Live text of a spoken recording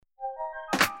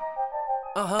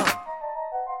Ajá.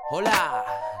 Hola,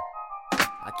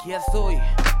 aquí estoy.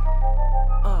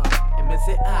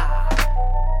 Emecea.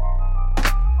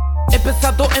 He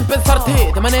empezado en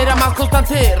pensarte de manera más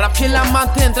constante. Rap fiel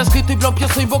amante, entre escrito y blog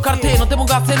pienso invocarte. No te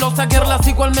pongas celosa, guerras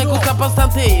igual me gusta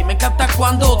bastante. Me encanta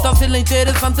cuando te haces la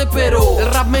interesante, pero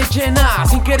el rap me llena,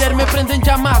 sin querer me prenden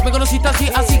llamas. Me conociste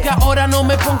así que ahora no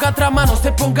me ponga trama, no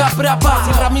se ponga brava.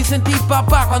 Sin rap me sentí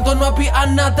papá, cuando no había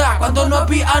nada, cuando no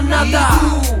había nada. ¿Y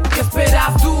tú? ¿Qué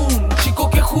esperas tú? Un chico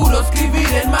que juro escribir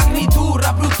en magnitud.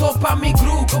 Rap bruto pa' mi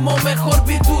crew como mejor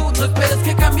virtud. No esperes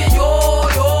que cambie yo.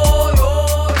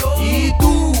 ¿Y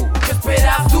tú? ¿Qué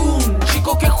esperas tú? Un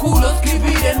chico que juro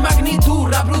escribir en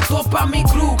magnitud. Rap bruto pa' mi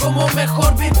crew como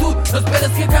mejor virtud. No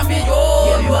esperes que cambie yo.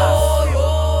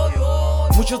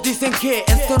 Muchos dicen que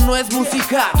esto no es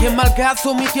música, que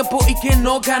malgasto mi tiempo y que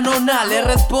no gano nada. Le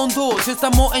respondo, si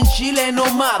estamos en Chile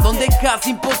nomás, donde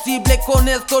casi imposible con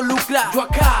esto lucrar. Yo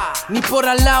acá, ni por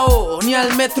al lado, ni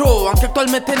al metro, aunque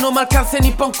actualmente no me alcance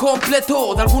ni pa' un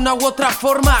completo. De alguna u otra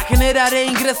forma generaré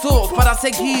ingresos para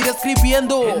seguir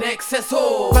escribiendo en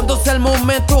exceso. Cuando sea el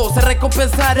momento se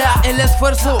recompensará el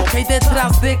esfuerzo que hay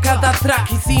detrás de cada track.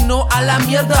 Y si no, a la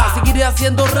mierda, seguiré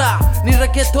haciendo rap, ni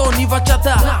reggaetón ni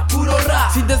bachata, puro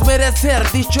rap. Sin desmerecer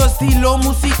dicho estilo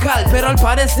musical, pero al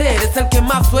parecer es el que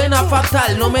más suena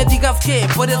fatal. No me digas que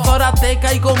por eso ahora te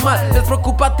caigo mal.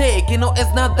 Despreocúpate que no es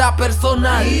nada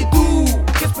personal. ¿Y tú?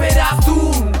 ¿Qué esperas tú?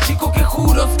 Un chico que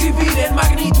juro escribir en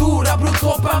magnitud. Rap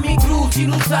bruto pa' mi crew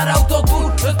sin usar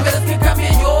autotune. No esperes que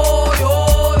cambie yo.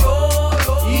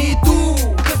 ¿Y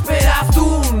tú? ¿Qué esperas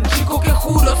tú? Un chico que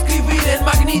juro escribir en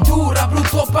magnitud. Rap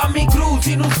bruto pa' mi crew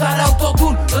sin usar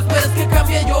autotune. No esperes que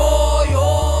cambie yo.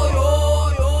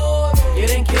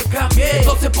 Quieren que cambie,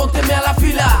 entonces pónteme a la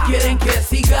fila. Quieren que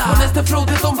siga con este flow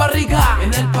de Don Barriga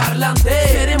en el parlante.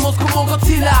 Seremos como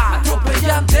Godzilla,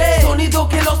 atropellante, sonido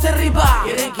que los derriba.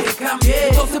 Quieren que cambie,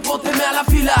 entonces pónteme a la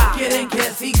fila. Quieren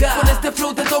que siga con este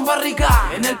flow de Don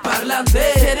Barriga en el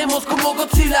parlante. Seremos como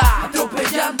Godzilla,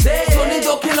 atropellante,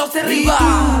 sonido que los derriba. ¿Y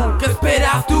tú? ¿Qué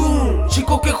esperas tú?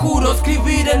 Chico que juro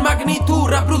escribir en magnitud.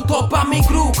 Rap bruto pa' mi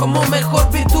crew como mejor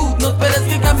virtud. No esperes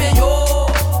que cambie yo.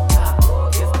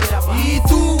 ¿Y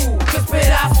tú? ¿Qué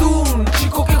esperas tú? Un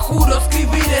chico que juro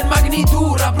escribir en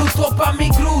magnitud. Rap bruto pa' mi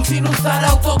crew sin usar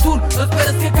autotune. No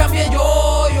esperes que cambie yo.